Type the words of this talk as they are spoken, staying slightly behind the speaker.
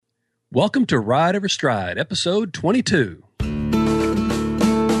Welcome to Ride Every Stride, episode 22.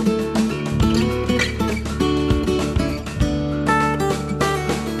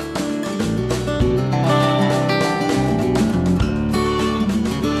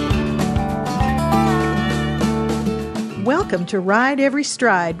 Welcome to Ride Every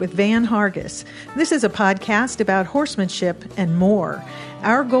Stride with Van Hargis. This is a podcast about horsemanship and more.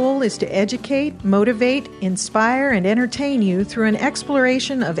 Our goal is to educate, motivate, inspire, and entertain you through an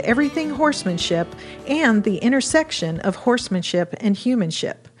exploration of everything horsemanship and the intersection of horsemanship and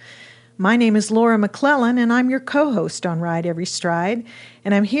humanship. My name is Laura McClellan, and I'm your co-host on Ride Every Stride,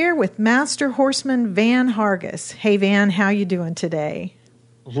 and I'm here with Master Horseman Van Hargis. Hey, Van, how you doing today?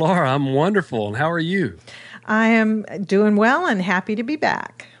 Laura, I'm wonderful, and how are you? I am doing well and happy to be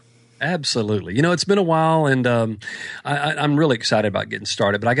back. Absolutely. You know, it's been a while, and I'm really excited about getting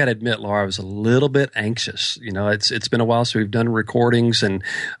started. But I got to admit, Laura, I was a little bit anxious. You know, it's been a while since we've done recordings, and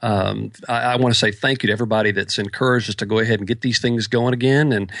I want to say thank you to everybody that's encouraged us to go ahead and get these things going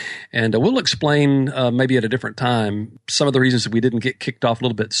again. And we'll explain maybe at a different time some of the reasons that we didn't get kicked off a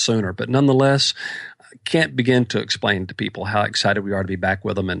little bit sooner. But nonetheless, can't begin to explain to people how excited we are to be back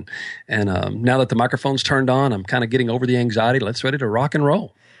with them. And now that the microphone's turned on, I'm kind of getting over the anxiety. Let's ready to rock and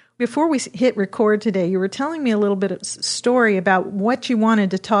roll. Before we hit record today, you were telling me a little bit of story about what you wanted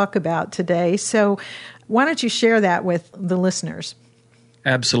to talk about today. So why don't you share that with the listeners?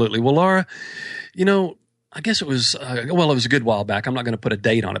 Absolutely. Well, Laura, you know, I guess it was, it was a good while back. I'm not going to put a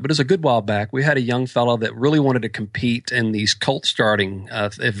date on it, but it was a good while back. We had a young fellow that really wanted to compete in these colt starting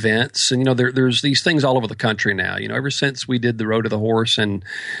events. And, you know, there's these things all over the country now. You know, ever since we did the Road to the Horse in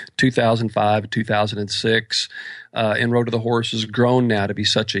 2005, 2006, and Road to the Horse has grown now to be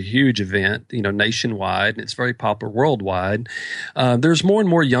such a huge event, you know, nationwide, and it's very popular worldwide. There's more and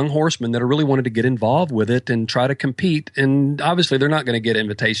more young horsemen that are really wanting to get involved with it and try to compete. And obviously, they're not going to get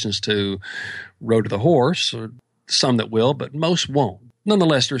invitations to Road to the Horse, or some that will, but most won't.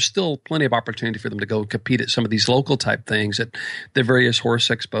 Nonetheless, there's still plenty of opportunity for them to go compete at some of these local type things at the various horse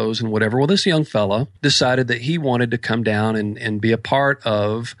expos and whatever. Well, this young fella decided that he wanted to come down and be a part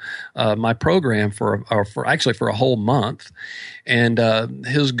of my program for a whole month. And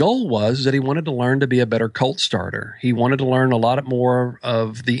his goal was that he wanted to learn to be a better colt starter. He wanted to learn a lot more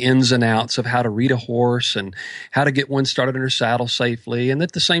of the ins and outs of how to read a horse and how to get one started in her saddle safely. And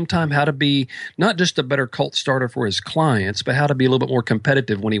at the same time, how to be not just a better colt starter for his clients, but how to be a little bit more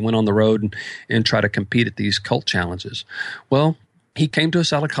competitive when he went on the road and try to compete at these colt challenges. Well, he came to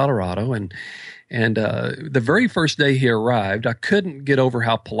us out of Colorado, and the very first day he arrived, I couldn't get over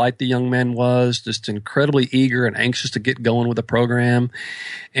how polite the young man was, just incredibly eager and anxious to get going with the program.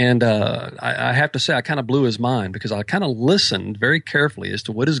 And I have to say, I kind of blew his mind because I kind of listened very carefully as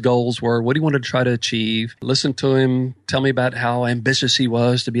to what his goals were, what he wanted to try to achieve, listened to him tell me about how ambitious he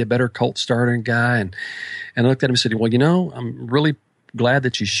was to be a better colt starting guy. And I looked at him and said, well, you know, I'm really glad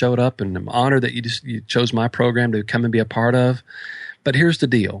that you showed up, and I'm honored that you chose my program to come and be a part of. But here's the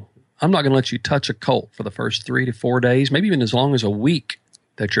deal. I'm not going to let you touch a colt for the first 3 to 4 days, maybe even as long as a week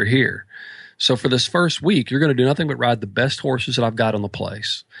that you're here. So for this first week, you're going to do nothing but ride the best horses that I've got on the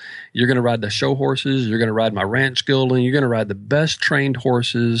place. You're going to ride the show horses. You're going to ride my ranch gelding. You're going to ride the best trained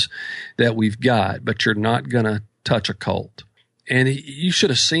horses that we've got, but you're not going to touch a colt. And you should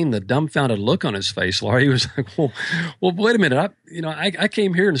have seen the dumbfounded look on his face, Laura. He was like, well, wait a minute. I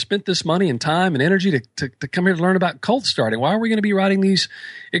came here and spent this money and time and energy to come here to learn about colt starting. Why are we going to be riding these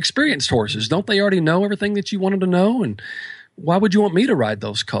experienced horses? Don't they already know everything that you want them to know? And why would you want me to ride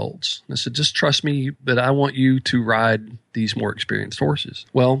those colts? And I said, just trust me that I want you to ride these more experienced horses.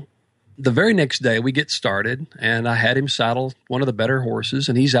 Well, the very next day we get started, and I had him saddle one of the better horses,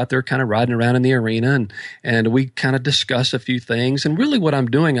 and he's out there kind of riding around in the arena, and we kind of discuss a few things. And really what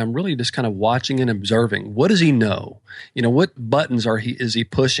I'm doing, I'm really just kind of watching and observing. What does he know? You know, what buttons is he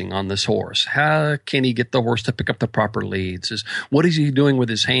pushing on this horse? How can he get the horse to pick up the proper leads? What is he doing with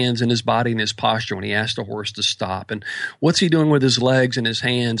his hands and his body and his posture when he asks the horse to stop? And what's he doing with his legs and his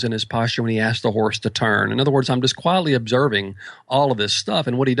hands and his posture when he asks the horse to turn? In other words, I'm just quietly observing all of this stuff.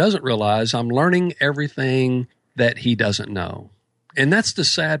 And what he doesn't realize, I'm learning everything that he doesn't know. And that's the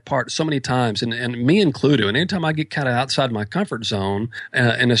sad part so many times, and me included. And anytime I get kind of outside my comfort zone,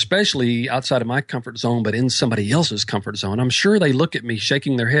 and especially outside of my comfort zone, but in somebody else's comfort zone, I'm sure they look at me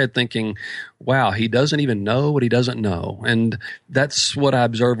shaking their head thinking, wow, he doesn't even know what he doesn't know. And that's what I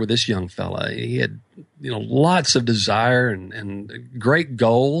observed with this young fella. He had, you know, lots of desire and great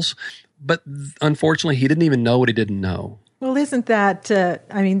goals, but unfortunately, he didn't even know what he didn't know. Well, isn't that,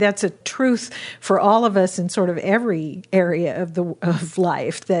 that's a truth for all of us in sort of every area of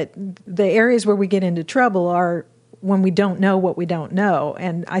life, that the areas where we get into trouble are when we don't know what we don't know.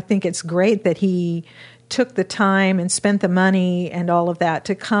 And I think it's great that he took the time and spent the money and all of that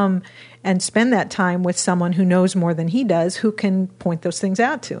to come and spend that time with someone who knows more than he does, who can point those things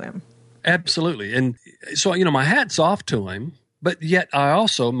out to him. Absolutely. And so, my hat's off to him. But yet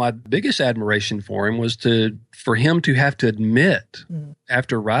my biggest admiration for him was for him to have to admit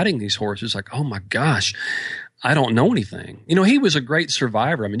after riding these horses, like, oh my gosh, I don't know anything. He was a great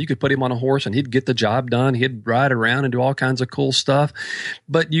survivor. I mean, you could put him on a horse and he'd get the job done. He'd ride around and do all kinds of cool stuff.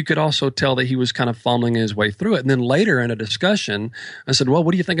 But you could also tell that he was kind of fumbling his way through it. And then later in a discussion, I said, well,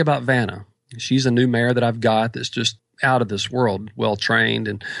 what do you think about Vanna? She's a new mare that I've got that's just out of this world, well-trained,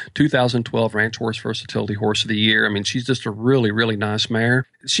 and 2012 Ranch Horse Versatility Horse of the Year. I mean, she's just a really, really nice mare.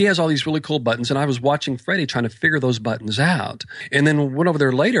 She has all these really cool buttons, and I was watching Freddie trying to figure those buttons out. And then went over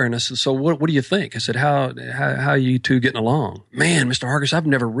there later, and I said, so what do you think? I said, how are you two getting along? Man, Mr. Hargis, I've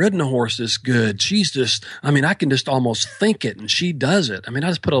never ridden a horse this good. She's just, I can just almost think it, and she does it. I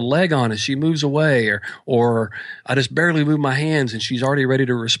just put a leg on it, she moves away, or I just barely move my hands, and she's already ready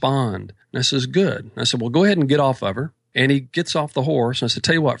to respond. And I says, good. And I said, well, go ahead and get off of her. And he gets off the horse. And I said,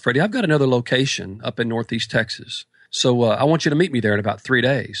 tell you what, Freddie, I've got another location up in Northeast Texas. So I want you to meet me there in about 3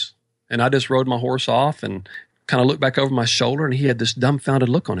 days. And I just rode my horse off and kind of looked back over my shoulder, and he had this dumbfounded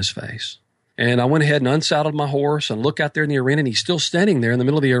look on his face. And I went ahead and unsaddled my horse and looked out there in the arena, and he's still standing there in the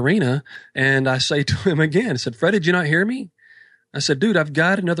middle of the arena. And I say to him again, I said, Freddie, did you not hear me? I said, dude, I've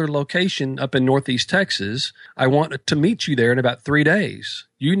got another location up in Northeast Texas. I want to meet you there in about 3 days.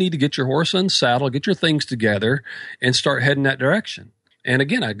 You need to get your horse unsaddled, get your things together, and start heading that direction. And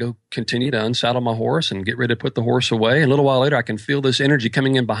again, I go continue to unsaddle my horse and get ready to put the horse away. And a little while later, I can feel this energy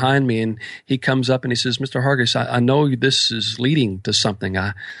coming in behind me. And he comes up and he says, Mr. Hargis, I know this is leading to something,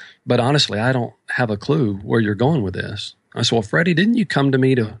 but honestly, I don't have a clue where you're going with this. I said, well, Freddie, didn't you come to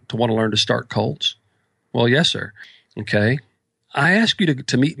me to want to learn to start colts? Well, yes, sir. Okay. I asked you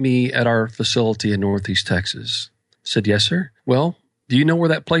to meet me at our facility in Northeast Texas. I said, yes, sir. Well, do you know where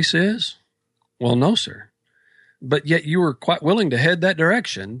that place is? Well, no, sir. But yet you were quite willing to head that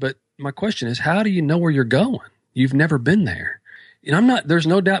direction. But my question is, how do you know where you're going? You've never been there. There's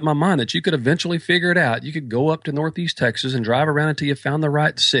no doubt in my mind that you could eventually figure it out. You could go up to Northeast Texas and drive around until you found the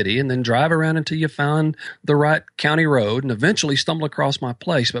right city, and then drive around until you found the right county road, and eventually stumble across my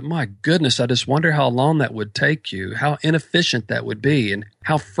place. But my goodness, I just wonder how long that would take you, how inefficient that would be, and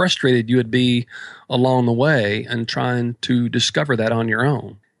how frustrated you would be along the way and trying to discover that on your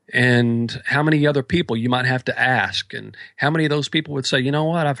own. And how many other people you might have to ask, and how many of those people would say, you know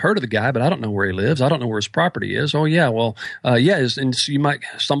what, I've heard of the guy, but I don't know where he lives. I don't know where his property is. Oh, yeah, well, and so you might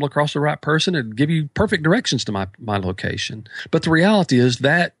stumble across the right person and give you perfect directions to my location. But the reality is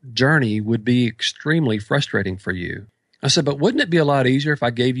that journey would be extremely frustrating for you. I said, but wouldn't it be a lot easier if I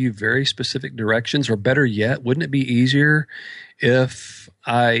gave you very specific directions, or better yet, wouldn't it be easier if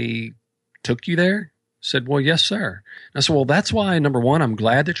I took you there? Said, well, yes, sir. And I said, well, that's why, number one, I'm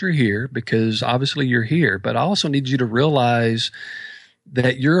glad that you're here, because obviously you're here, but I also need you to realize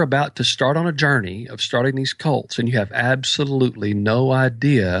that you're about to start on a journey of starting these colts, and you have absolutely no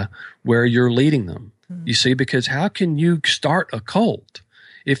idea where you're leading them. Mm-hmm. You see, because how can you start a colt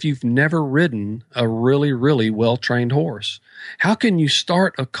if you've never ridden a really, really well-trained horse? How can you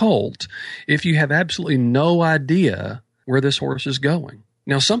start a colt if you have absolutely no idea where this horse is going?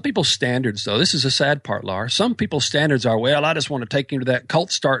 Now, some people's standards, though, this is a sad part, Laura. Some people's standards are, well, I just want to take him to that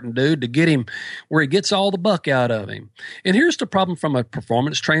colt starting dude to get him where he gets all the buck out of him. And here's the problem from a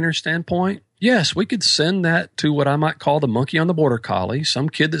performance trainer standpoint. Yes, we could send that to what I might call the monkey on the border collie, some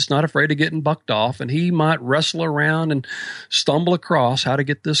kid that's not afraid of getting bucked off, and he might wrestle around and stumble across how to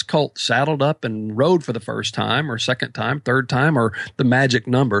get this colt saddled up and rode for the first time or second time, third time, or the magic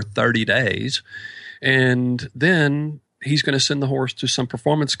number, 30 days. And then he's going to send the horse to some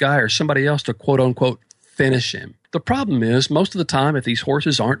performance guy or somebody else to quote unquote finish him. The problem is, most of the time, if these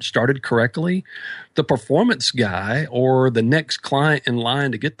horses aren't started correctly, the performance guy or the next client in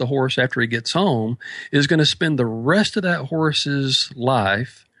line to get the horse after he gets home is going to spend the rest of that horse's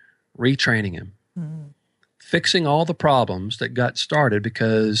life retraining him, fixing all the problems that got started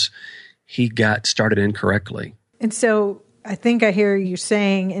because he got started incorrectly. And so I think I hear you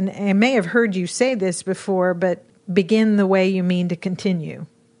saying, and I may have heard you say this before, but begin the way you mean to continue.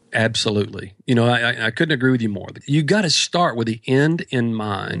 Absolutely. I couldn't agree with you more. You got to start with the end in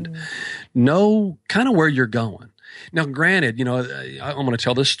mind. Know kind of where you're going. Now, granted, I'm going to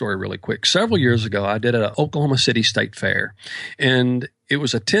tell this story really quick. Several years ago, I did an Oklahoma City State Fair, and it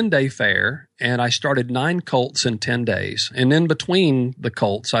was a 10-day fair, and I started 9 colts in 10 days. And in between the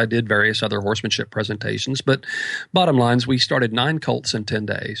colts, I did various other horsemanship presentations. But bottom line is we started 9 colts in 10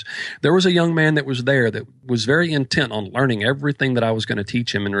 days. There was a young man that was there that was very intent on learning everything that I was going to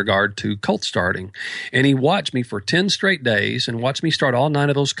teach him in regard to colt starting. And he watched me for 10 straight days and watched me start all 9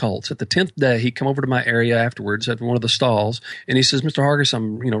 of those colts. At the 10th day, he come over to my area afterwards at one of the stalls, and he says, Mr. Hargis,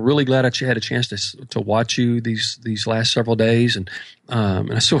 I'm really glad that you had a chance to watch you these last several days. And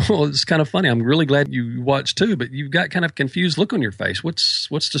I said, well, it's kind of funny. I'm really glad you watched too, but you've got kind of confused look on your face. What's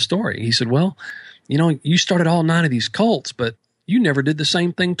the story? He said, well, you started all 9 of these colts, but you never did the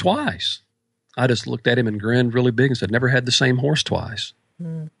same thing twice. I just looked at him and grinned really big and said, never had the same horse twice.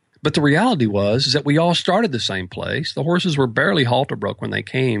 Mm. But the reality is that we all started the same place. The horses were barely halter broke when they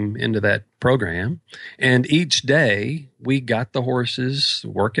came into that program. And each day we got the horses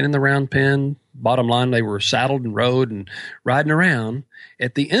working in the round pen. Bottom line, they were saddled and rode and riding around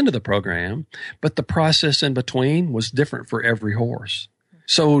at the end of the program. But the process in between was different for every horse.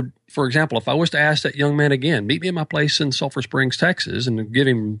 So, for example, if I was to ask that young man again, meet me at my place in Sulphur Springs, Texas, and give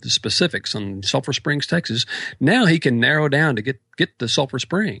him the specifics on Sulphur Springs, Texas, now he can narrow down to get to Sulphur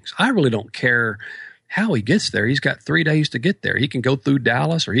Springs. I really don't care how he gets there. He's got 3 days to get there. He can go through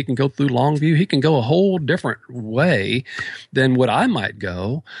Dallas or he can go through Longview. He can go a whole different way than what I might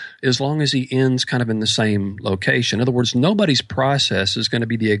go as long as he ends kind of in the same location. In other words, nobody's process is going to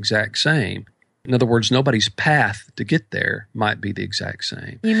be the exact same. In other words, nobody's path to get there might be the exact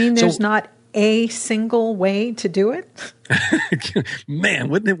same. You mean there's not a single way to do it? Man,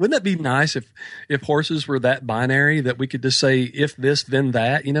 wouldn't that be nice if horses were that binary that we could just say, if this, then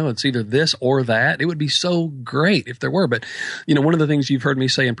that, it's either this or that. It would be so great if there were. But, one of the things you've heard me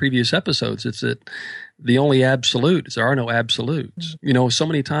say in previous episodes, it's that the only absolute is there are no absolutes. Mm-hmm. So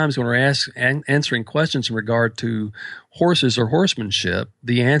many times when we're answering questions in regard to horses or horsemanship,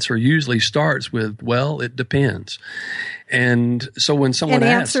 the answer usually starts with, well, it depends. And so when someone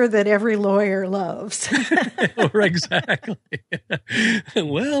asks... An answer that every lawyer loves. Exactly.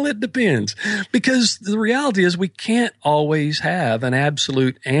 Well, it depends. Because the reality is we can't always have an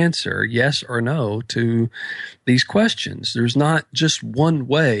absolute answer, yes or no, to these questions. There's not just one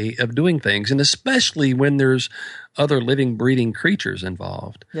way of doing things, and especially when there's other living, breathing creatures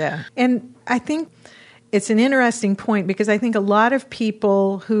involved. Yeah. And I think it's an interesting point because I think a lot of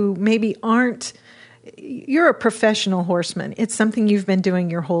people who maybe aren't, you're a professional horseman. It's something you've been doing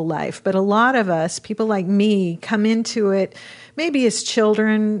your whole life. But a lot of us, people like me, come into it maybe as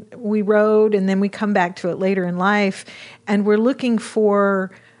children. We rode and then we come back to it later in life. And we're looking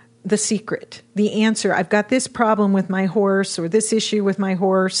for the secret, the answer. I've got this problem with my horse or this issue with my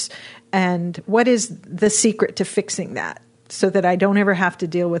horse. And what is the secret to fixing that so that I don't ever have to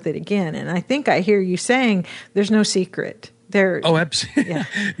deal with it again? And I think I hear you saying there's no secret. Oh, absolutely. Yeah.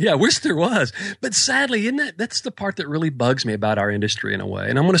 Yeah, I wish there was. But sadly, that's the part that really bugs me about our industry in a way.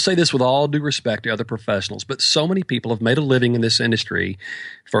 And I'm going to say this with all due respect to other professionals, but so many people have made a living in this industry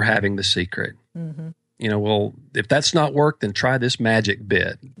for having the secret. Mm-hmm. Well, if that's not worked, then try this magic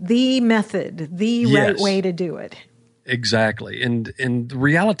bit. The method, the right way to do it. Exactly. And the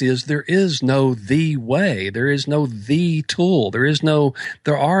reality is there is no the way. There is no the tool.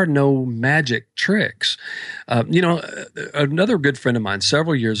 There are no magic tricks. Another good friend of mine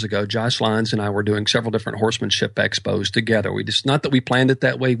several years ago, Josh Lyons and I were doing several different horsemanship expos together. Not that we planned it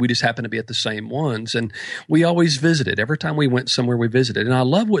that way. We just happened to be at the same ones. And we always visited. Every time we went somewhere, we visited. And I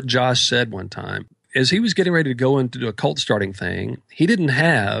love what Josh said one time. As he was getting ready to go into a colt starting thing, he didn't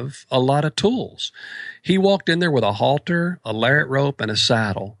have a lot of tools. He walked in there with a halter, a lariat rope, and a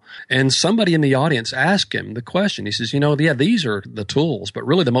saddle. And somebody in the audience asked him the question. He says, yeah, these are the tools, but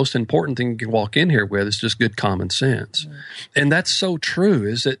really the most important thing you can walk in here with is just good common sense. Mm. And that's so true,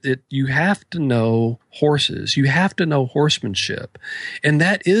 is that you have to know horses. You have to know horsemanship. And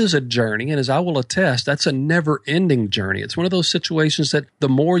that is a journey. And as I will attest, that's a never-ending journey. It's one of those situations that the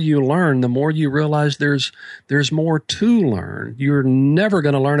more you learn, the more you realize there's more to learn. You're never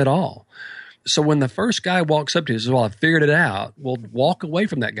going to learn it all. So when the first guy walks up to you and says, well, I figured it out, well, walk away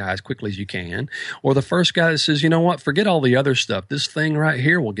from that guy as quickly as you can. Or the first guy that says, you know what, forget all the other stuff. This thing right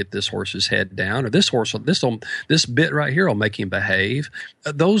here will get this horse's head down, or this bit right here will make him behave.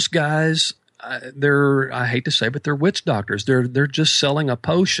 Those guys, I hate to say, but they're witch doctors. They're just selling a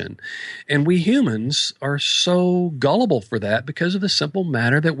potion. And we humans are so gullible for that because of the simple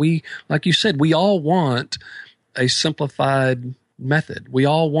matter that we, like you said, we all want a simplified method. We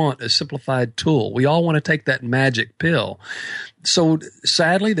all want a simplified tool. We all want to take that magic pill. So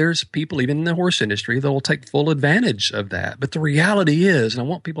sadly, there's people even in the horse industry that will take full advantage of that. But the reality is, and I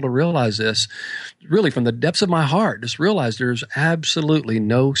want people to realize this really from the depths of my heart, just realize there's absolutely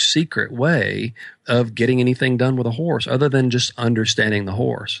no secret way of getting anything done with a horse other than just understanding the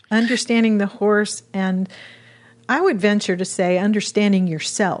horse. Understanding the horse, and I would venture to say understanding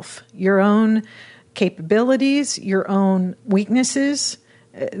yourself, your own capabilities, your own weaknesses,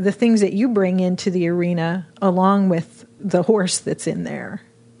 the things that you bring into the arena along with the horse that's in there.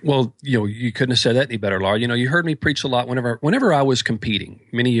 Well, you couldn't have said that any better, Laura. You heard me preach a lot whenever I was competing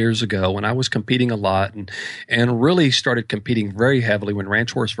many years ago, when I was competing a lot and really started competing very heavily when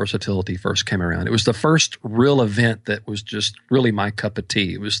Ranch Horse Versatility first came around. It was the first real event that was just really my cup of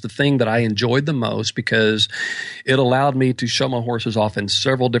tea. It was the thing that I enjoyed the most because it allowed me to show my horses off in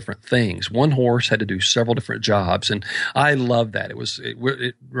several different things. One horse had to do several different jobs, and I loved that.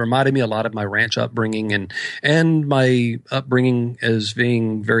 It reminded me a lot of my ranch upbringing and my upbringing as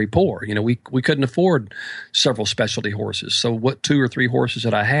being very poor. We couldn't afford several specialty horses. So what 2 or 3 horses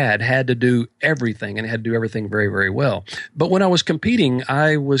that I had to do everything, and had to do everything very, very well. But when I was competing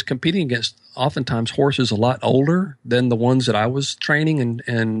against oftentimes horses a lot older than the ones that I was training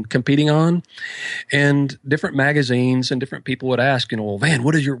and competing on. And different magazines and different people would ask, well, Van,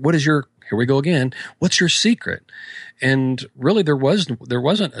 what is your, here we go again, what's your secret? And really, there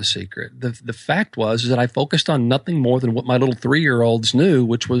wasn't a secret. The fact was that I focused on nothing more than what my little 3-year-olds knew,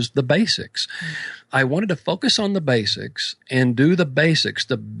 which was the basics. Mm-hmm. I wanted to focus on the basics and do the basics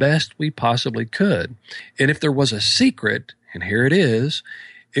the best we possibly could. And if there was a secret, and here it is,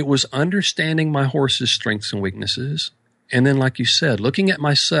 it was understanding my horse's strengths and weaknesses. And then, like you said, looking at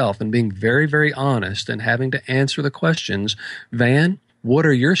myself and being very, very honest and having to answer the questions, Van, what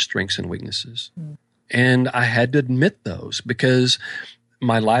are your strengths and weaknesses? Mm-hmm. And I had to admit those because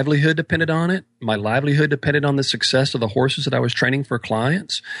my livelihood depended on it. My livelihood depended on the success of the horses that I was training for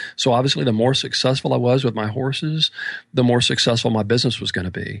clients. So obviously, the more successful I was with my horses, the more successful my business was going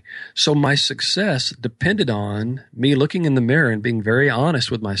to be. So my success depended on me looking in the mirror and being very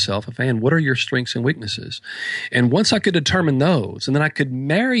honest with myself. Van, what are your strengths and weaknesses? And once I could determine those, and then I could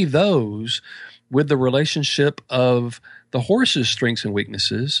marry those with the relationship of the horse's strengths and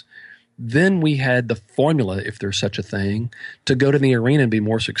weaknesses, then we had the formula, if there's such a thing, to go to the arena and be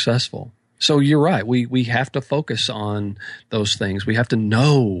more successful. So you're right. We have to focus on those things. We have to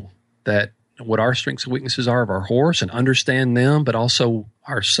know that what our strengths and weaknesses are of our horse and understand them, but also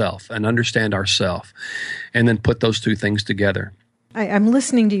ourself and understand ourself, and then put those two things together. I'm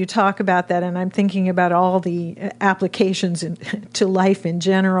listening to you talk about that, and I'm thinking about all the applications to life in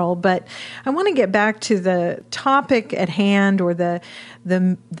general. But I want to get back to the topic at hand, or the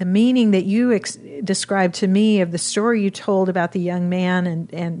meaning that you described to me of the story you told about the young man,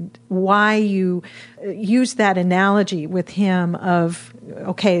 and why you used that analogy with him of,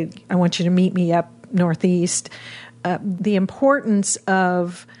 okay, I want you to meet me up northeast. The importance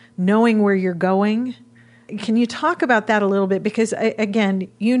of knowing where you're going. Can you talk about that a little bit? Because, again,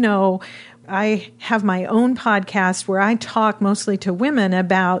 I have my own podcast where I talk mostly to women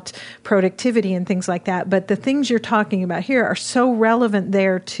about productivity and things like that. But the things you're talking about here are so relevant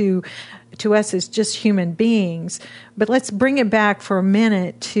there to us as just human beings. But let's bring it back for a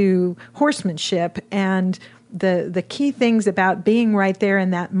minute to horsemanship and the key things about being right there in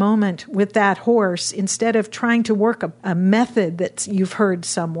that moment with that horse, instead of trying to work a method that you've heard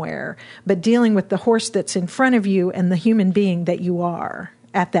somewhere, but dealing with the horse that's in front of you and the human being that you are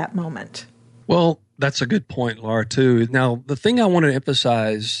at that moment. Well, that's a good point, Laura, too. Now, the thing I wanted to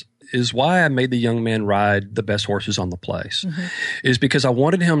emphasize is why I made the young man ride the best horses on the place, is because I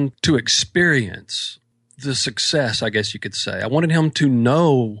wanted him to experience the success, I guess you could say. I wanted him to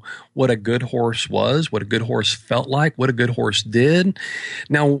know what a good horse was, what a good horse felt like, what a good horse did.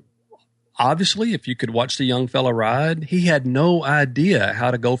 Now, obviously, if you could watch the young fella ride, he had no idea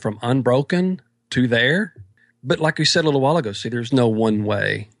how to go from unbroken to there. But like we said a little while ago, see, there's no one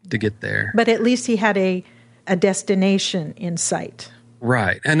way to get there. But at least he had a destination in sight.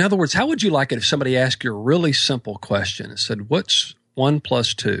 Right. In other words, how would you like it if somebody asked you a really simple question and said, what's 1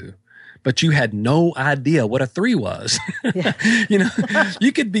 + 2? But you had no idea what a 3 was. Yeah.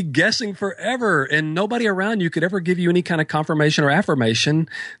 You could be guessing forever, and nobody around you could ever give you any kind of confirmation or affirmation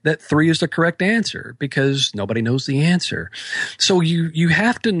that 3 is the correct answer, because nobody knows the answer. So you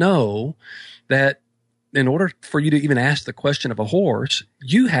have to know that in order for you to even ask the question of a horse,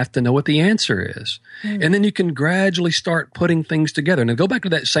 you have to know what the answer is. And then you can gradually start putting things together. Now, go back to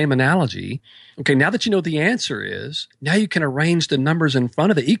that same analogy. Okay, now that you know what the answer is, now you can arrange the numbers in front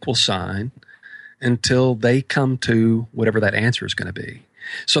of the equal sign until they come to whatever that answer is going to be.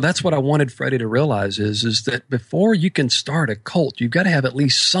 So that's what I wanted Freddie to realize is that before you can start a cult, you've got to have at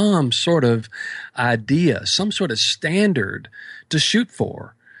least some sort of idea, some sort of standard to shoot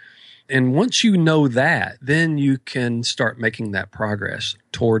for. And once you know that, then you can start making that progress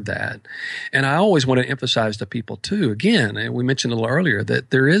toward that. And I always want to emphasize to people too, again, and we mentioned a little earlier, that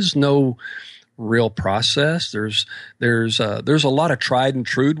there is no real process. There's a lot of tried and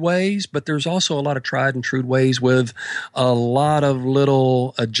true ways, but there's also a lot of tried and true ways with a lot of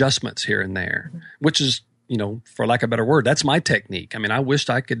little adjustments here and there, which is, for lack of a better word, that's my technique. I mean, I wished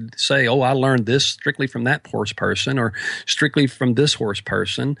I could say, oh, I learned this strictly from that horse person or strictly from this horse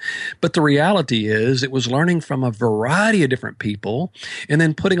person. But the reality is it was learning from a variety of different people and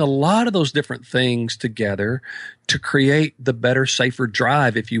then putting a lot of those different things together to create the better, safer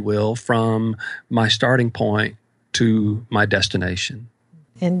drive, if you will, from my starting point to my destination.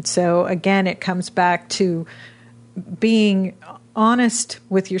 And so, again, it comes back to being honest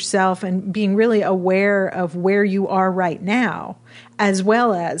with yourself and being really aware of where you are right now, as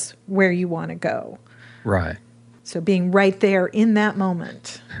well as where you want to go. Right. So being right there in that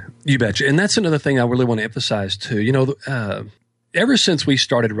moment. You betcha. And that's another thing I really want to emphasize too. Ever since we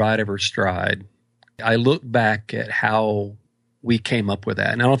started Ride Every Stride, I look back at how we came up with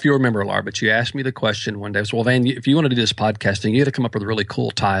that. And I don't know if you remember, Laura, but you asked me the question one day. I said, well, Van, if you want to do this podcasting, you got to come up with a really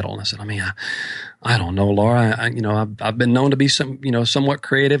cool title. And I said, I don't know, Laura. I've been known to be somewhat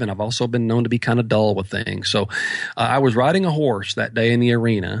creative, and I've also been known to be kind of dull with things. So I was riding a horse that day in the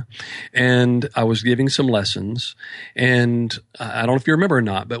arena, and I was giving some lessons. And I don't know if you remember or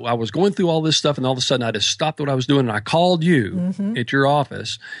not, but I was going through all this stuff, and all of a sudden I just stopped what I was doing, and I called you at your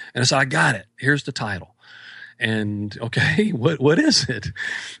office, and I said, I got it. Here's the title. And okay, what is it?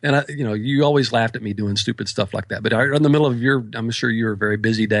 And you always laughed at me doing stupid stuff like that. But in the middle of I'm sure you were a very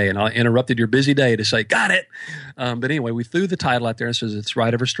busy day, and I interrupted your busy day to say, got it. But anyway, we threw the title out there and says it's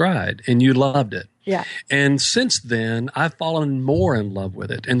Ride Every Stride, and you loved it. Yeah. And since then, I've fallen more in love with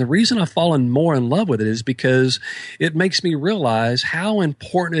it. And the reason I've fallen more in love with it is because it makes me realize how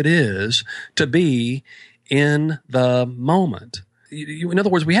important it is to be in the moment. In other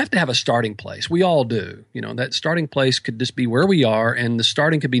words, we have to have a starting place. We all do. That starting place could just be where we are, and the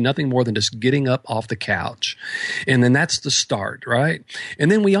starting could be nothing more than just getting up off the couch. And then that's the start, right? And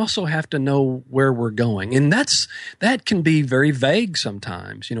then we also have to know where we're going. And that can be very vague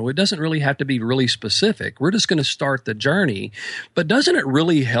sometimes. It doesn't really have to be really specific. We're just going to start the journey. But doesn't it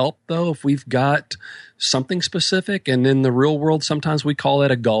really help, though, if we've got something specific? And in the real world, sometimes we call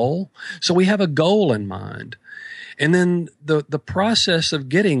that a goal. So we have a goal in mind. And then the process of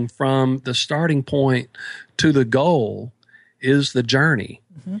getting from the starting point to the goal is the journey.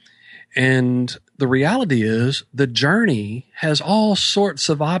 Mm-hmm. And the reality is the journey has all sorts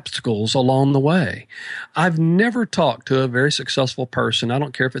of obstacles along the way. I've never talked to a very successful person. I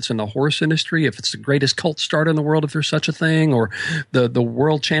don't care if it's in the horse industry, if it's the greatest cult starter in the world, if there's such a thing, or the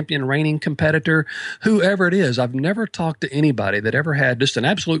world champion reigning competitor, whoever it is. I've never talked to anybody that ever had just an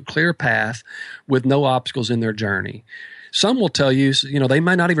absolute clear path with no obstacles in their journey. Some will tell you, they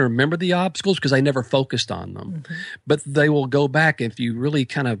might not even remember the obstacles because they never focused on them. Mm-hmm. But they will go back if you really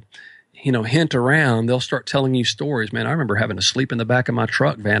kind of hint around, they'll start telling you stories. Man, I remember having to sleep in the back of my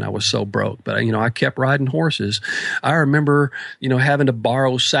truck van. I was so broke, but I kept riding horses. I remember, having to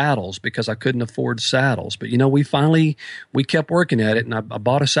borrow saddles because I couldn't afford saddles. But, we kept working at it, and I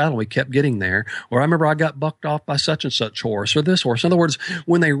bought a saddle. We kept getting there. Or I remember I got bucked off by such and such horse or this horse. In other words,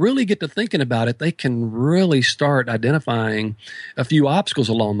 when they really get to thinking about it, they can really start identifying a few obstacles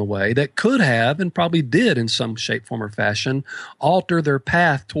along the way that could have, and probably did in some shape, form, or fashion, alter their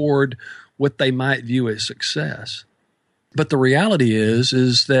path toward what they might view as success. But the reality is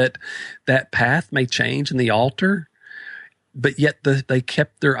that path may change and the alter, but yet they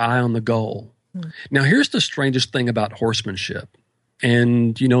kept their eye on the goal. Now, here's the strangest thing about horsemanship.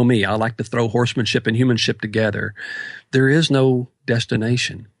 And you know me, I like to throw horsemanship and humanship together. There is no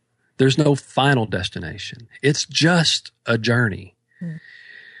destination. There's no final destination. It's just a journey.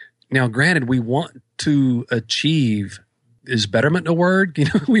 Now, granted, we want to achieve. Is betterment a word?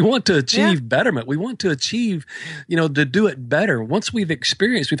 We want to achieve betterment. We want to achieve, to do it better. Once we've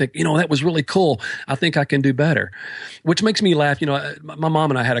experienced, we think, that was really cool. I think I can do better, which makes me laugh. My mom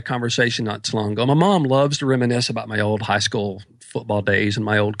and I had a conversation not too long ago. My mom loves to reminisce about my old high school football days and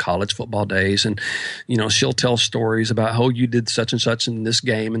my old college football days. And, she'll tell stories about, oh, you did such and such in this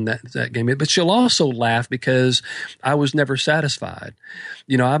game and that game. But she'll also laugh because I was never satisfied.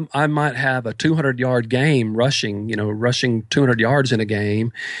 I might have a 200-yard game rushing 200 yards in a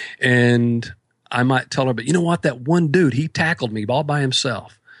game. And I might tell her, but you know what? That one dude, he tackled me all by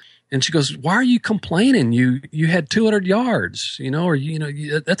himself. And she goes, why are you complaining? You had 200 yards,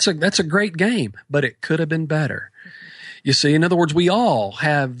 that's a great game, but it could have been better. You see, in other words, we all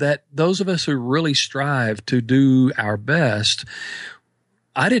have that. Those of us who really strive to do our best.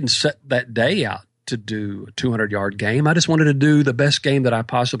 I didn't set that day out to do a 200-yard game. I just wanted to do the best game that I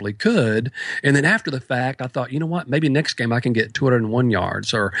possibly could. And then after the fact, I thought, you know what? Maybe next game I can get 201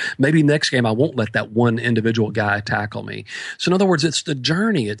 yards, or maybe next game I won't let that one individual guy tackle me. So in other words, it's the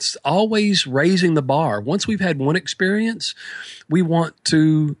journey. It's always raising the bar. Once we've had one experience, we want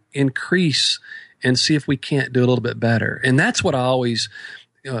to increase and see if we can't do a little bit better. And that's what I always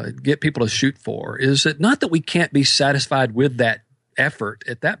get people to shoot for, is that not that we can't be satisfied with that effort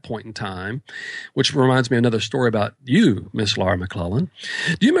at that point in time, which reminds me of another story about you, Miss Laura McClellan.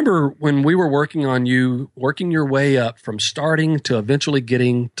 Do you remember when we were working on you, working your way up from starting to eventually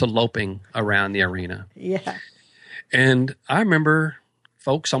getting to loping around the arena? Yeah. And I remember,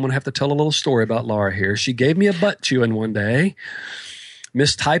 folks, I'm going to have to tell a little story about Laura here. She gave me a butt chewing one day.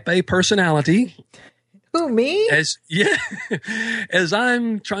 Miss Type A personality. Who, me? As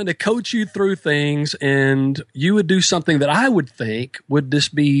I'm trying to coach you through things, and you would do something that I would think would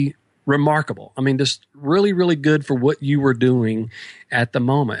just be remarkable. I mean, just really, really good for what you were doing at the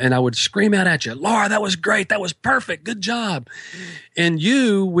moment. And I would scream out at you, Laura, that was great. That was perfect. Good job. And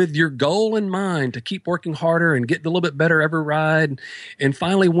you, with your goal in mind to keep working harder and get a little bit better every ride. And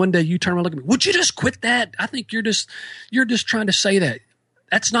finally, one day you turn around and look at me, would you just quit that? I think you're just trying to say that.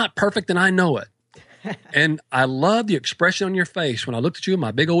 That's not perfect, and I know it. And I love the expression on your face when I looked at you,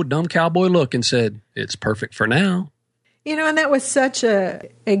 my big old dumb cowboy look, and said, it's perfect for now. And that was such a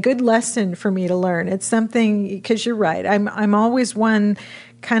good lesson for me to learn. It's something, because you're right. I'm always one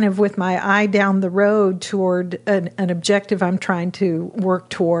kind of with my eye down the road toward an objective I'm trying to work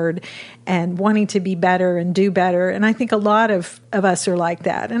toward and wanting to be better and do better. And I think a lot of us are like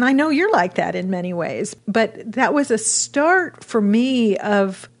that. And I know you're like that in many ways. But that was a start for me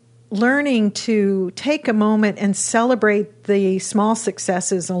of learning to take a moment and celebrate the small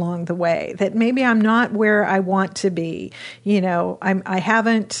successes along the way, that maybe I'm not where I want to be. I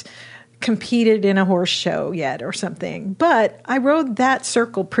haven't competed in a horse show yet or something, but I rode that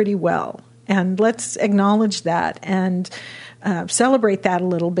circle pretty well. And let's acknowledge that and celebrate that a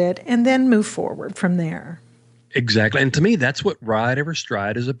little bit and then move forward from there. Exactly. And to me, that's what Ride Every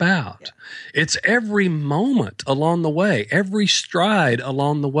Stride is about. Yeah. It's every moment along the way, every stride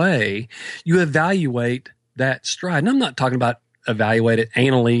along the way, you evaluate that stride. And I'm not talking about evaluate it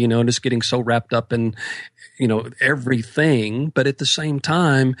anally, just getting so wrapped up in, everything. But at the same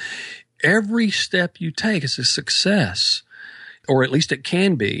time, every step you take is a success, or at least it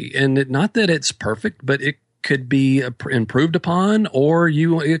can be. And not that it's perfect, but it could be improved upon, or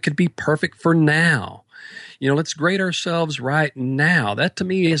it could be perfect for now. Let's grade ourselves right now. That to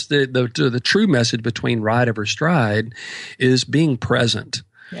me is the true message between Ride Every Stride, is being present,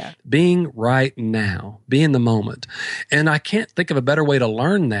 being right now, be in the moment. And I can't think of a better way to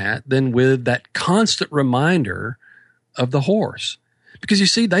learn that than with that constant reminder of the horse. Because you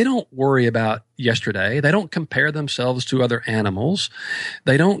see, they don't worry about yesterday. They don't compare themselves to other animals.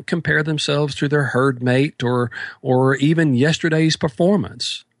 They don't compare themselves to their herd mate or even yesterday's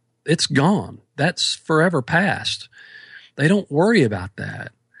performance. It's gone. That's forever past. They don't worry about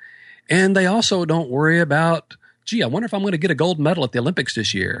that. And they also don't worry about, I wonder if I'm going to get a gold medal at the Olympics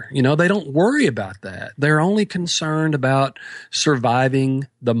this year. They don't worry about that. They're only concerned about surviving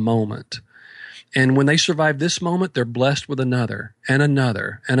the moment. And when they survive this moment, they're blessed with another and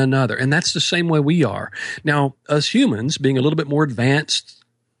another and another. And that's the same way we are. Now, us humans, being a little bit more advanced,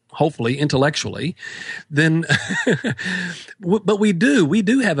 hopefully intellectually, then, but we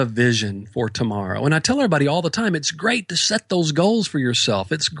do have a vision for tomorrow. And I tell everybody all the time, it's great to set those goals for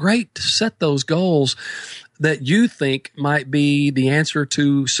yourself. It's great to set those goals that you think might be the answer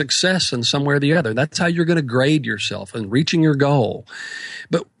to success in some way or the other. That's how you're going to grade yourself and reaching your goal.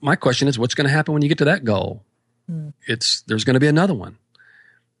 But my question is, what's going to happen when you get to that goal? There's going to be another one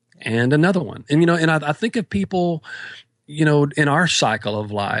and another one. And, and I think of people, in our cycle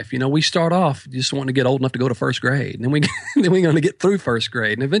of life, we start off just wanting to get old enough to go to first grade. And then we're going to get through first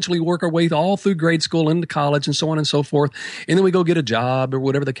grade and eventually work our way all through grade school into college and so on and so forth. And then we go get a job or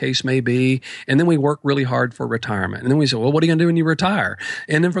whatever the case may be. And then we work really hard for retirement. And then we say, well, what are you going to do when you retire?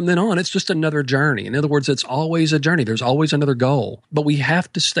 And then from then on, it's just another journey. In other words, it's always a journey. There's always another goal. But we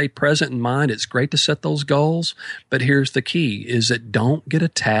have to stay present in mind. It's great to set those goals. But here's the key, is that don't get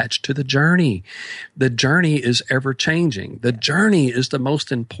attached to the journey. The journey is ever changing. The journey is the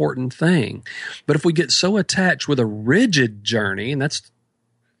most important thing. But if we get so attached with a rigid journey, and that's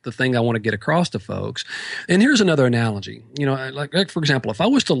the thing I want to get across to folks. And here's another analogy. Like for example, if I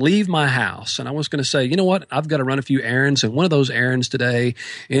was to leave my house and I was going to say, you know what, I've got to run a few errands, and one of those errands today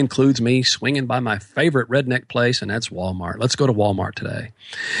includes me swinging by my favorite redneck place, and that's Walmart. Let's go to Walmart today.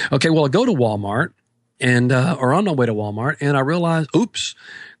 Okay, well, I go to Walmart and or on my way to Walmart, and I realize, oops,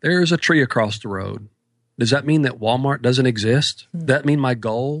 there's a tree across the road. Does that mean that Walmart doesn't exist? Does that mean my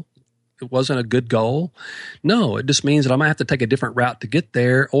goal, it wasn't a good goal? No, it just means that I might have to take a different route to get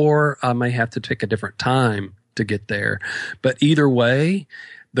there, or I may have to take a different time to get there. But either way,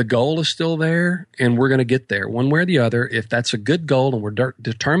 the goal is still there, and we're going to get there one way or the other. If that's a good goal and we're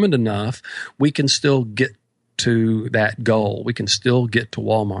determined enough, we can still get to that goal. We can still get to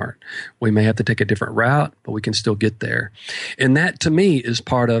Walmart. We may have to take a different route, but we can still get there. And that, to me, is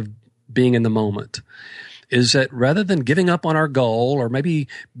part of being in the moment. Is that rather than giving up on our goal, or maybe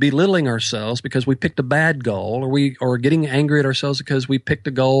belittling ourselves because we picked a bad goal, or getting angry at ourselves because we picked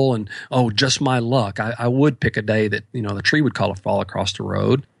a goal and, just my luck, I would pick a day that, the tree would fall across the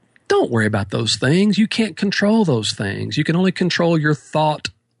road. Don't worry about those things. You can't control those things. You can only control your thought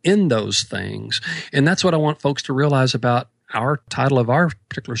in those things. And that's what I want folks to realize about our title of our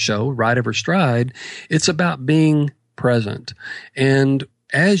particular show, Ride Every Stride. It's about being present. And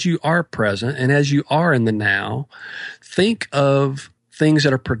as you are present and as you are in the now, think of things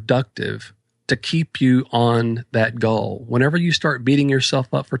that are productive to keep you on that goal. Whenever you start beating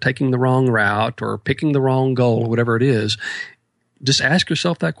yourself up for taking the wrong route or picking the wrong goal or whatever it is, just ask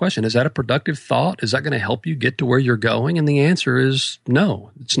yourself that question. Is that a productive thought? Is that going to help you get to where you're going? And the answer is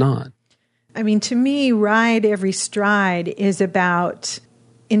no, it's not. I mean, to me, Ride Every Stride is about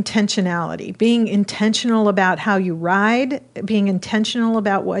intentionality, being intentional about how you ride, being intentional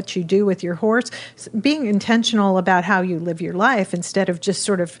about what you do with your horse, being intentional about how you live your life instead of just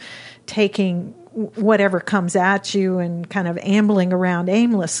sort of taking whatever comes at you and kind of ambling around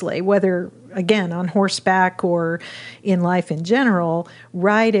aimlessly, whether, again, on horseback or in life in general.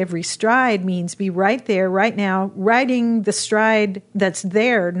 Ride every stride means be right there, right now, riding the stride that's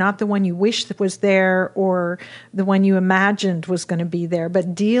there, not the one you wish that was there or the one you imagined was going to be there,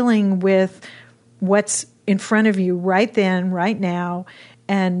 but dealing with what's in front of you right then, right now,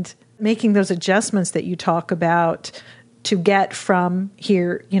 and making those adjustments that you talk about to get from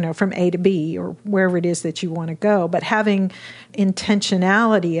here, from A to B or wherever it is that you want to go, but having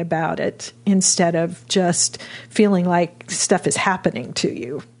intentionality about it instead of just feeling like stuff is happening to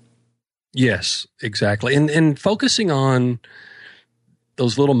you. Yes, exactly. And focusing on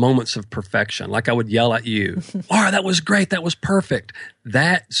those little moments of perfection, like I would yell at you, "Oh, that was great. That was perfect.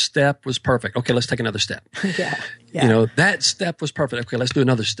 That step was perfect. Okay, let's take another step." Yeah. That step was perfect. Okay, let's do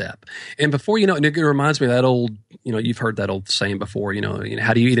another step. And before you know it, it reminds me of that old, you've heard that old saying before,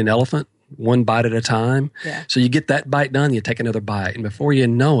 how do you eat an elephant? One bite at a time. Yeah. So you get that bite done, you take another bite. And before you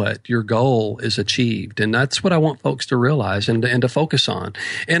know it, your goal is achieved. And that's what I want folks to realize and to focus on.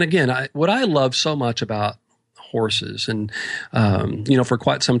 And again, what I love so much about horses. And, for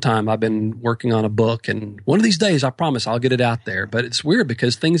quite some time, I've been working on a book, and one of these days, I promise I'll get it out there. But it's weird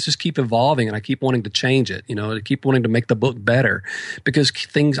because things just keep evolving, and I keep wanting to change it, I keep wanting to make the book better because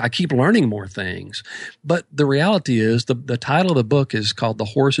I keep learning more things. But the reality is the title of the book is called The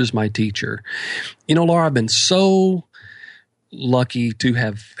Horse is My Teacher. Laura, I've been so lucky to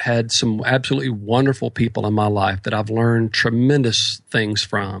have had some absolutely wonderful people in my life that I've learned tremendous things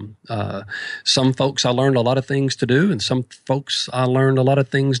from. Some folks I learned a lot of things to do, and some folks I learned a lot of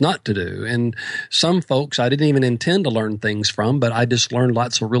things not to do. And some folks I didn't even intend to learn things from, but I just learned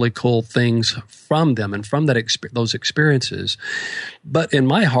lots of really cool things from them and from those experiences. But in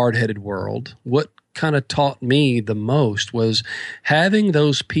my hard-headed world, what kind of taught me the most was having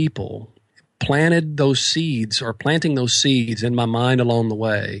those people planting those seeds in my mind along the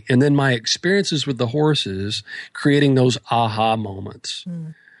way. And then my experiences with the horses creating those aha moments.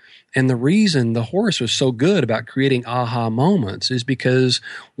 Mm. And the reason the horse was so good about creating aha moments is because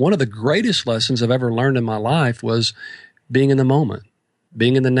one of the greatest lessons I've ever learned in my life was being in the moment,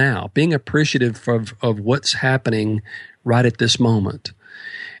 being in the now, being appreciative of what's happening right at this moment.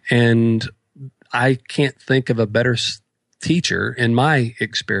 And I can't think of a better teacher in my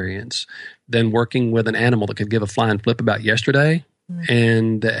experience than working with an animal that could give a flying flip about yesterday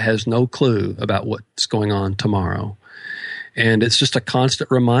and that has no clue about what's going on tomorrow. And it's just a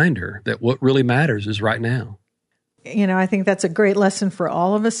constant reminder that what really matters is right now. I think that's a great lesson for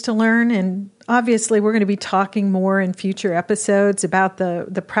all of us to learn. And obviously, we're going to be talking more in future episodes about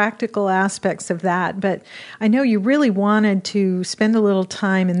the practical aspects of that. But I know you really wanted to spend a little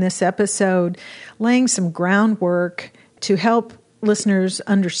time in this episode laying some groundwork to help listeners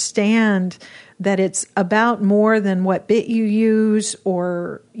understand that it's about more than what bit you use,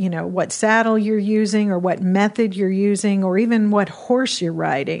 or, what saddle you're using, or what method you're using, or even what horse you're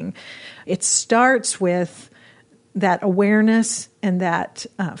riding. It starts with that awareness and that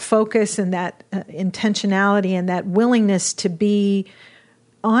focus and that intentionality and that willingness to be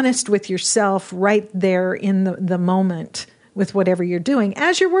honest with yourself right there in the moment with whatever you're doing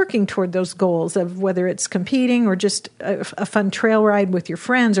as you're working toward those goals of whether it's competing or just a fun trail ride with your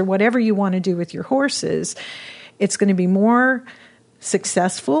friends or whatever you want to do with your horses. It's going to be more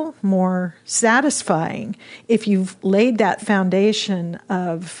successful, more satisfying if you've laid that foundation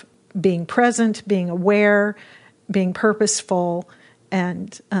of being present, being aware, being purposeful,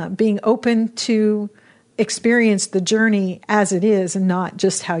 and being open to experience the journey as it is and not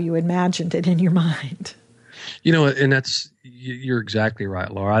just how you imagined it in your mind. And you're exactly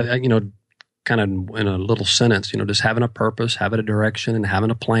right, Laura. Kind of in a little sentence, just having a purpose, having a direction, and having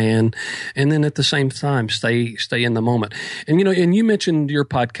a plan, and then at the same time, stay in the moment. And and you mentioned your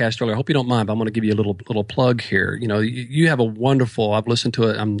podcast earlier. I hope you don't mind, but I'm going to give you a little plug here. You have a wonderful. I've listened to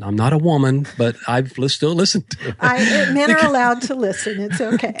it. I'm not a woman, but I've still listened to it. Men are allowed to listen. It's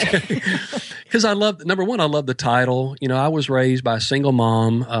okay. Because I love, number one, I love the title. I was raised by a single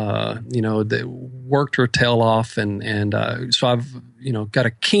mom. That worked her tail off, and so I've got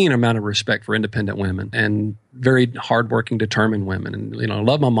a keen amount of respect for independent women and very hardworking, determined women. And, I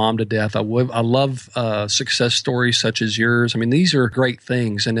love my mom to death. I love success stories such as yours. I mean, these are great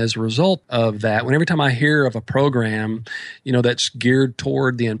things. And as a result of that, every time I hear of a program, that's geared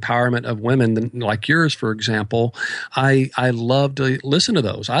toward the empowerment of women, like yours, for example, I love to listen to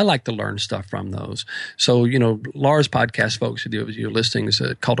those. I like to learn stuff from those. So, Laura's podcast, folks, you're listening, is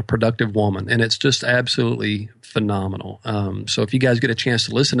called A Productive Woman. And it's just absolutely phenomenal. So if you guys get a chance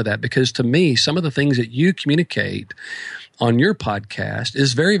to listen to that, because to me, some of the things that you communicate on your podcast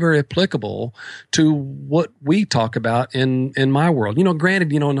is very, very applicable to what we talk about in my world.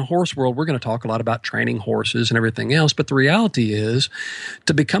 Granted, in the horse world, we're going to talk a lot about training horses and everything else, but the reality is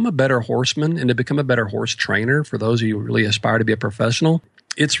to become a better horseman and to become a better horse trainer, for those of you who really aspire to be a professional,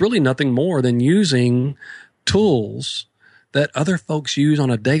 it's really nothing more than using tools that other folks use on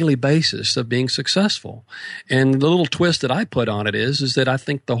a daily basis of being successful. And the little twist that I put on it is that I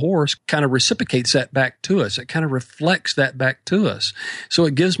think the horse kind of reciprocates that back to us. It kind of reflects that back to us. So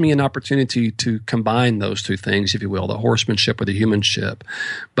it gives me an opportunity to combine those two things, if you will, the horsemanship with the humanship.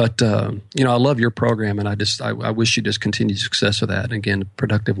 But, I love your program, and I wish you just continued success with that. And again,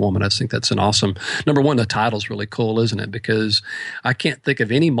 Productive Woman, I think that's an awesome, number one, the title's really cool, isn't it? Because I can't think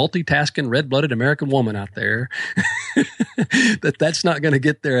of any multitasking, red-blooded American woman out there that's not going to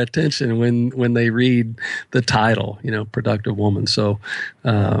get their attention when they read the title, Productive Woman. So,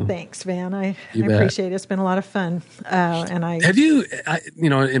 thanks, Van. I appreciate it. It's been a lot of fun. Have you,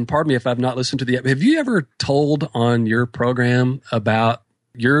 and pardon me if I've not listened to have you ever told on your program about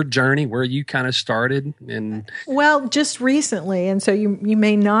your journey, where you kind of started? Well, just recently, and so you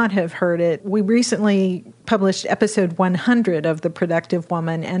may not have heard it. We recently published episode 100 of The Productive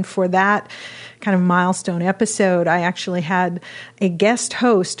Woman, and for that kind of milestone episode, I actually had a guest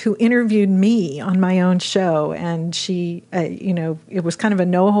host who interviewed me on my own show, and she, it was kind of a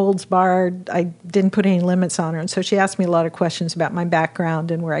no holds barred. I didn't put any limits on her, and so she asked me a lot of questions about my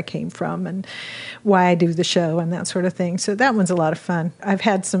background and where I came from and why I do the show and that sort of thing. So that one's a lot of fun. I've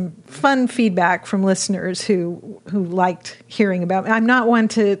had some fun feedback from listeners who liked hearing about me. I'm not one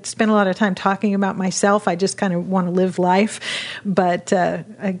to spend a lot of time talking about myself. I just kind of want to live life, but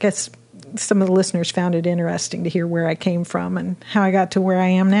I guess some of the listeners found it interesting to hear where I came from and how I got to where I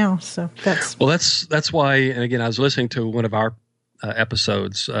am now. So that's why. And again, I was listening to one of our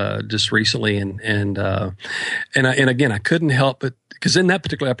episodes just recently, and again, I couldn't help but, because in that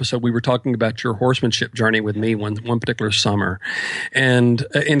particular episode, we were talking about your horsemanship journey with me one particular summer, and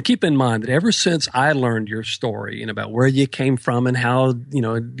keep in mind that ever since I learned your story and about where you came from and how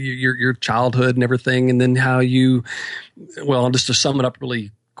your childhood and everything, and then how you, just to sum it up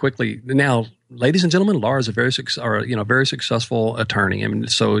really quickly, now, ladies and gentlemen, Laura's a very successful attorney. I mean,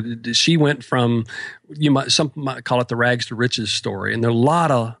 so she went from, some might call it the rags to riches story, and there are a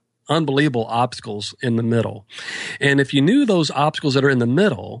lot of unbelievable obstacles in the middle. And if you knew those obstacles that are in the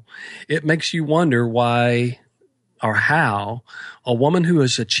middle, it makes you wonder why or how a woman who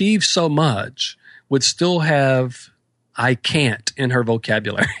has achieved so much would still have I can't in her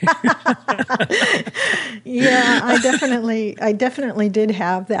vocabulary. Yeah, I definitely did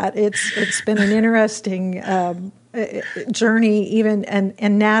have that. It's been an interesting journey. Even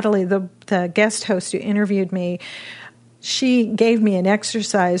and Natalie, the guest host who interviewed me, she gave me an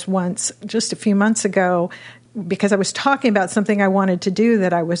exercise once, just a few months ago, because I was talking about something I wanted to do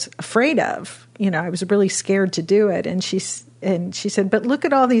that I was afraid of. I was really scared to do it. And she said, but look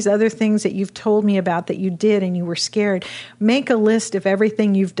at all these other things that you've told me about that you did and you were scared. Make a list of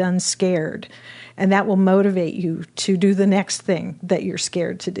everything you've done scared, and that will motivate you to do the next thing that you're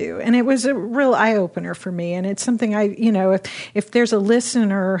scared to do. And it was a real eye-opener for me. And it's something if there's a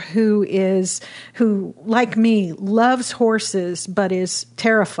listener who, like me, loves horses but is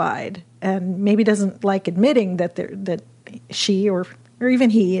terrified and maybe doesn't like admitting that she or even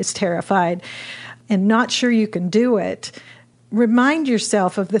he is terrified and not sure you can do it, remind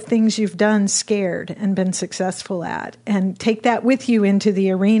yourself of the things you've done scared and been successful at, and take that with you into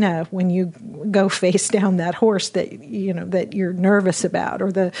the arena when you go face down that horse that you're nervous about,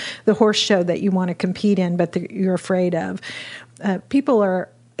 or the horse show that you want to compete in but you're afraid of. People are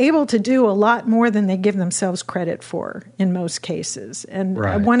able to do a lot more than they give themselves credit for in most cases. And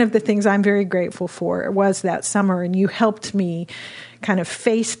one of the things I'm very grateful for was that summer, and you helped me kind of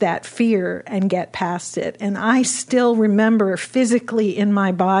face that fear and get past it. And I still remember physically in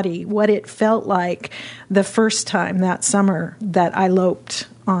my body what it felt like the first time that summer that I loped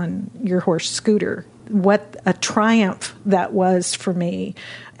on your horse Scooter. What a triumph that was for me,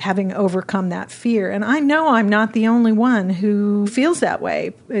 having overcome that fear. And I know I'm not the only one who feels that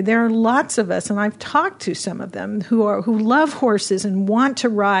way. There are lots of us, and I've talked to some of them who love horses and want to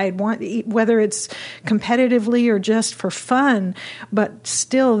ride, whether it's competitively or just for fun, but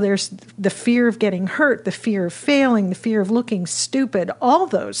still there's the fear of getting hurt, the fear of failing, the fear of looking stupid, all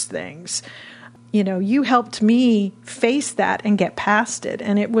those things. You helped me face that and get past it.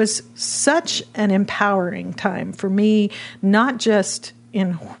 And it was such an empowering time for me, not just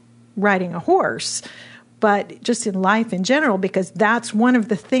in riding a horse, but just in life in general, because that's one of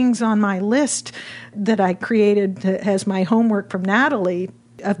the things on my list that I created as my homework from Natalie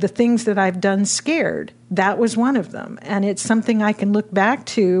of the things that I've done scared. That was one of them. And it's something I can look back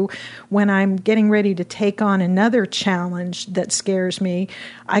to when I'm getting ready to take on another challenge that scares me.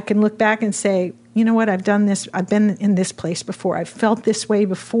 I can look back and say, you know what, I've done this. I've been in this place before. I've felt this way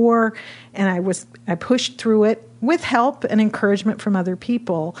before. And I pushed through it with help and encouragement from other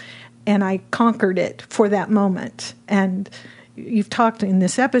people. And I conquered it for that moment. And you've talked in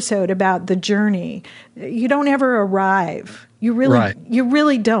this episode about the journey. You don't ever arrive. You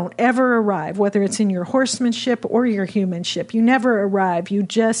really don't ever arrive, whether it's in your horsemanship or your humanship. You never arrive. You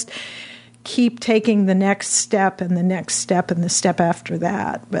just keep taking the next step and the next step and the step after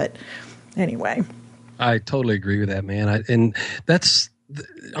that. But anyway. I totally agree with that, man. And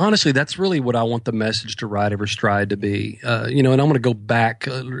honestly, that's really what I want the message to Ride Every Stride to be. And I'm going to go back,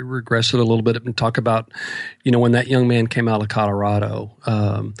 regress it a little bit and talk about, when that young man came out of Colorado.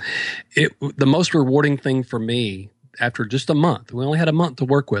 The most rewarding thing for me, after just a month, we only had a month to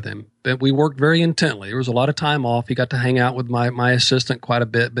work with him, but we worked very intently. There was a lot of time off. He got to hang out with my assistant quite a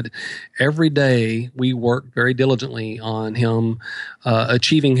bit, but every day we worked very diligently on him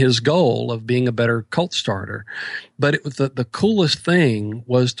achieving his goal of being a better colt starter. But it was the coolest thing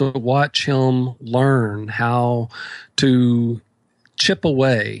was to watch him learn how to chip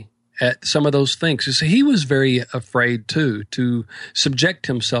away at some of those things. So he was very afraid, too, to subject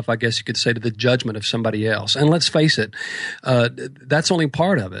himself, I guess you could say, to the judgment of somebody else. And let's face it, that's only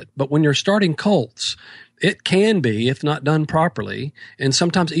part of it. But when you're starting colts, it can be, if not done properly, and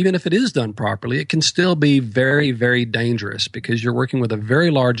sometimes even if it is done properly, it can still be very, very dangerous because you're working with a very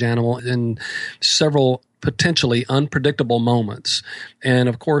large animal in several potentially unpredictable moments. And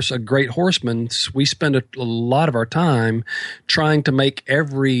of course, a great horseman, we spend a lot of our time trying to make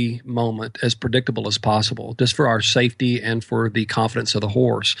every moment as predictable as possible, just for our safety and for the confidence of the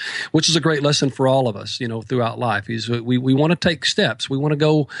horse, which is a great lesson for all of us, throughout life. We want to take steps. We want to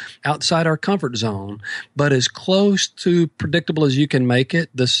go outside our comfort zone, but as close to predictable as you can make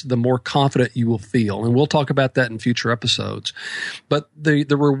it, the more confident you will feel. And we'll talk about that in future episodes. But the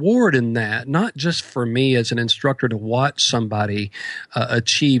reward in that, not just for me as an instructor to watch somebody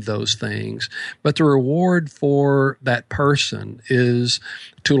achieve those things, but the reward for that person is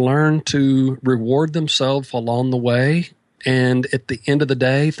to learn to reward themselves along the way. And at the end of the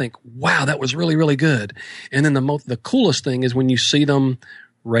day, think, wow, that was really, really good. And then the coolest thing is when you see them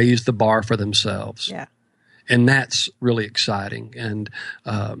raise the bar for themselves. Yeah. And that's really exciting. And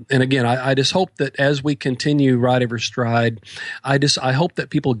again, I just hope that as we continue Ride Every Stride, I hope that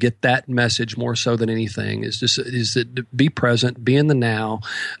people get that message more so than anything is that be present, be in the now,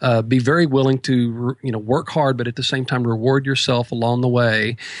 be very willing to, work hard, but at the same time, reward yourself along the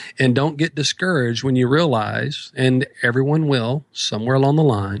way. And don't get discouraged when you realize, and everyone will somewhere along the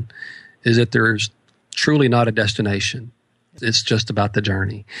line, is that there's truly not a destination. It's just about the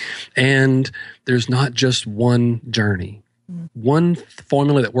journey. And there's not just one journey. One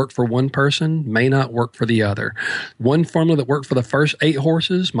formula that worked for one person may not work for the other. One formula that worked for the first 8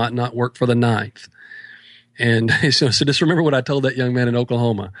 horses might not work for the 9th. And so just remember what I told that young man in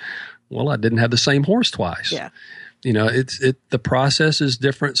Oklahoma. Well, I didn't have the same horse twice. Yeah. The process is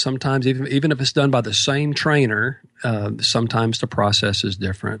different sometimes, even if it's done by the same trainer. Sometimes the process is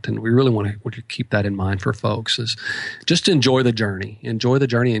different, and we really want to keep that in mind for folks. Is just enjoy the journey, and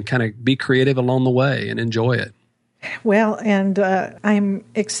kind of be creative along the way, and enjoy it. Well, and I'm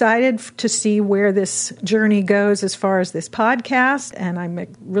excited to see where this journey goes as far as this podcast, and I'm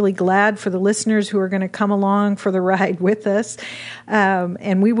really glad for the listeners who are going to come along for the ride with us.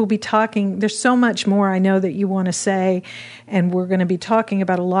 And we will be talking, there's so much more I know that you want to say, and we're going to be talking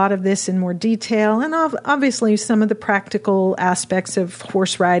about a lot of this in more detail, and obviously some of the practical aspects of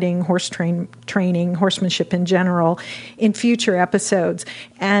horse riding, training, horsemanship in general in future episodes.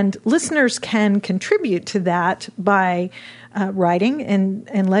 And listeners can contribute to that by writing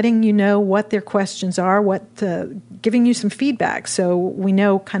and letting you know what their questions are, giving you some feedback so we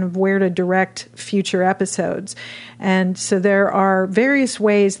know kind of where to direct future episodes. And so there are various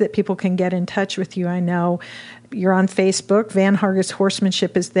ways that people can get in touch with you. I know you're on Facebook. Van Hargis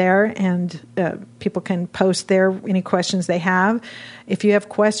Horsemanship is there, and people can post there any questions they have. If you have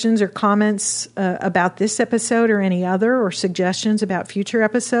questions or comments about this episode or any other, or suggestions about future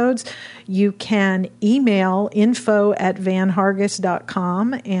episodes, you can email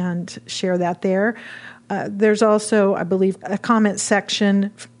info@vanhargis.com and share that there. There's also, I believe, a comment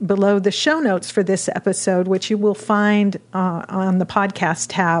section below the show notes for this episode, which you will find on the podcast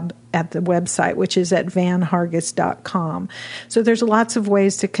tab at the website, which is at vanhargis.com. So there's lots of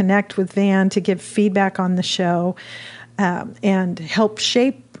ways to connect with Van, to give feedback on the show, and help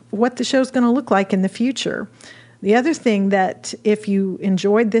shape what the show's going to look like in the future. The other thing that if you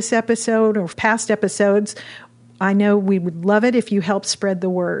enjoyed this episode or past episodes, I know we would love it if you help spread the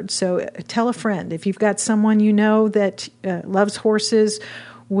word. So tell a friend. If you've got someone you know that loves horses,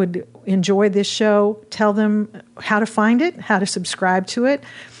 would enjoy this show, tell them how to find it, how to subscribe to it,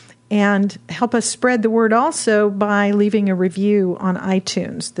 and help us spread the word also by leaving a review on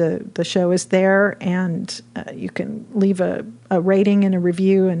iTunes. The show is there, and you can leave a rating and a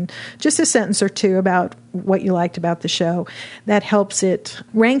review and just a sentence or two about what you liked about the show. That helps it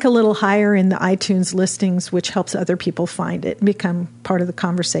rank a little higher in the iTunes listings, which helps other people find it and become part of the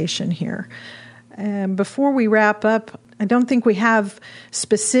conversation here. And before we wrap up, I don't think we have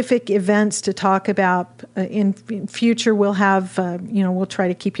specific events to talk about. In future, we'll have, we'll try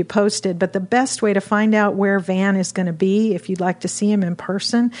to keep you posted. But the best way to find out where Van is going to be, if you'd like to see him in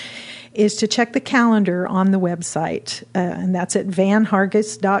person, is to check the calendar on the website. And that's at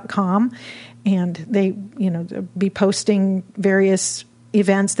vanhargis.com. And they, they'll be posting various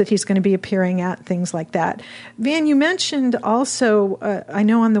events that he's going to be appearing at, things like that. Van, you mentioned also, I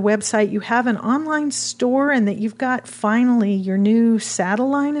know on the website you have an online store, and that you've got finally your new saddle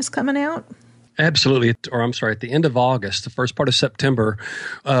line is coming out. Absolutely. Or I'm sorry, at the end of August, the first part of September,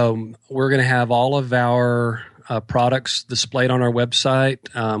 we're going to have all of our products displayed on our website.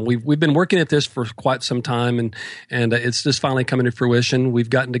 We've been working at this for quite some time, and it's just finally coming to fruition. We've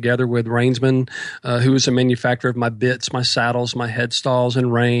gotten together with Reinsman, who is a manufacturer of my bits, my saddles, my headstalls,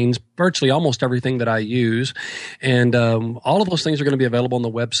 and reins, virtually almost everything that I use. And all of those things are going to be available on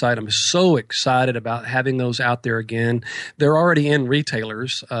the website. I'm so excited about having those out there again. They're already in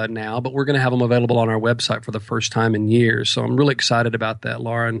retailers now, but we're going to have them available on our website for the first time in years. So I'm really excited about that,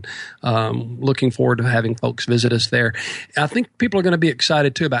 Laura, and looking forward to having folks visit us there. I think people are going to be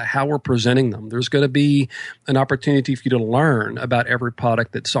excited too about how we're presenting them. There's going to be an opportunity for you to learn about every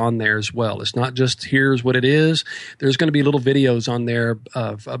product that's on there as well. It's not just here's what it is. There's going to be little videos on there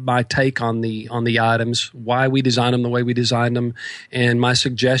of my take on the items, why we designed them the way we designed them, and my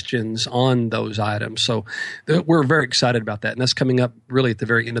suggestions on those items. So we're very excited about that, and that's coming up really at the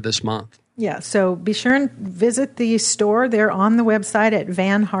very end of this month. Yeah, so be sure and visit the store. They're on the website at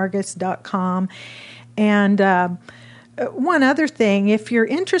vanhargis.com. And one other thing, if you're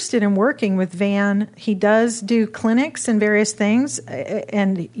interested in working with Van, he does do clinics and various things,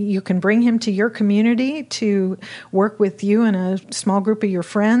 and you can bring him to your community to work with you and a small group of your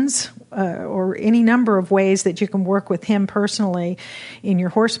friends, or any number of ways that you can work with him personally in your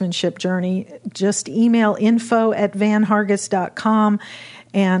horsemanship journey. Just email info@vanhargis.com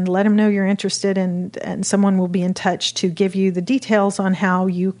and let him know you're interested, and someone will be in touch to give you the details on how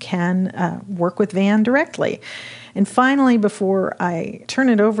you can work with Van directly. And finally, before I turn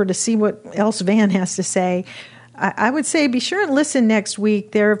it over to see what else Van has to say, I would say be sure and listen next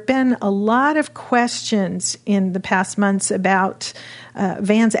week. There have been a lot of questions in the past months about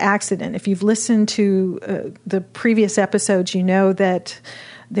Van's accident. If you've listened to the previous episodes, you know that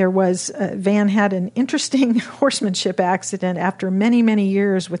there was Van had an interesting horsemanship accident after many, many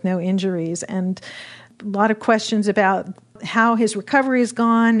years with no injuries, and a lot of questions about how his recovery has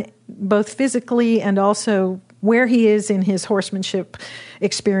gone, both physically and also where he is in his horsemanship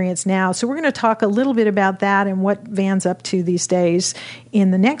experience now. So we're going to talk a little bit about that and what Van's up to these days in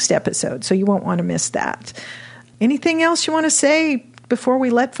the next episode, so you won't want to miss that. Anything else you want to say before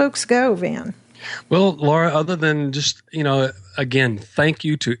we let folks go, Van? Well, Laura, other than just, again, thank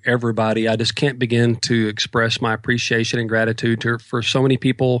you to everybody. I just can't begin to express my appreciation and gratitude for so many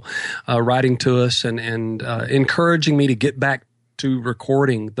people writing to us and encouraging me to get back to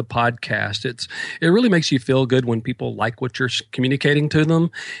recording the podcast. It really makes you feel good when people like what you're communicating to them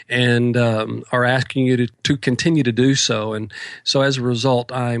and are asking you to continue to do so. And so as a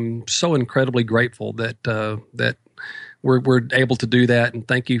result, I'm so incredibly grateful that we're able to do that. And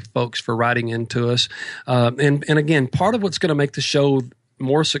thank you, folks, for writing into us. And again, part of what's going to make the show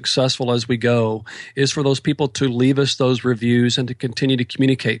more successful as we go is for those people to leave us those reviews and to continue to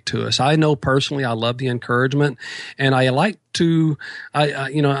communicate to us. I know personally I love the encouragement, and I like to,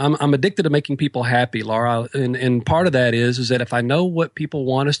 I'm addicted to making people happy, Laura. And part of that is that if I know what people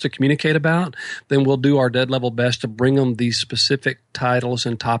want us to communicate about, then we'll do our dead level best to bring them these specific titles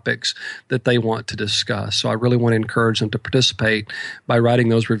and topics that they want to discuss. So I really want to encourage them to participate by writing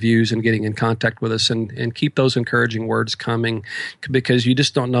those reviews and getting in contact with us and keep those encouraging words coming, because you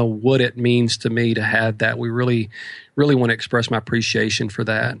just don't know what it means to me to have that. We really want to express my appreciation for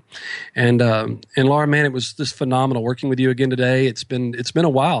that. And Laura, man, it was just phenomenal working with you again today. It's been a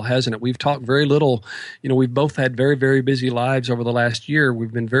while, hasn't it? We've talked very little. We've both had very, very busy lives over the last year.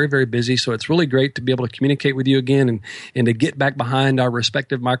 We've been very, very busy. So it's really great to be able to communicate with you again and to get back behind our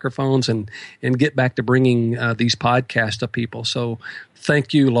respective microphones and get back to bringing these podcasts to people. So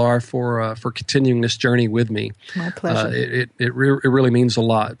thank you, Laura, for continuing this journey with me. My pleasure. It really means a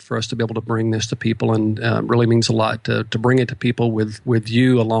lot for us to be able to bring this to people, and really means a lot to bring it to people with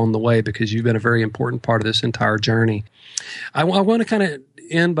you along the way, because you've been a very important part of this entire journey. I want to kind of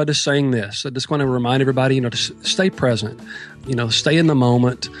end by just saying this. I just want to remind everybody, to stay present, stay in the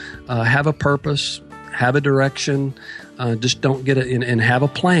moment, have a purpose, have a direction, just don't get it and have a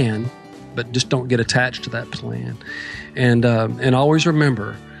plan, but just don't get attached to that plan. And always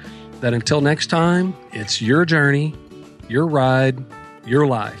remember that until next time, it's your journey, your ride, your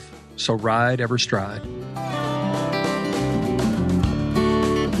life. So ride ever stride.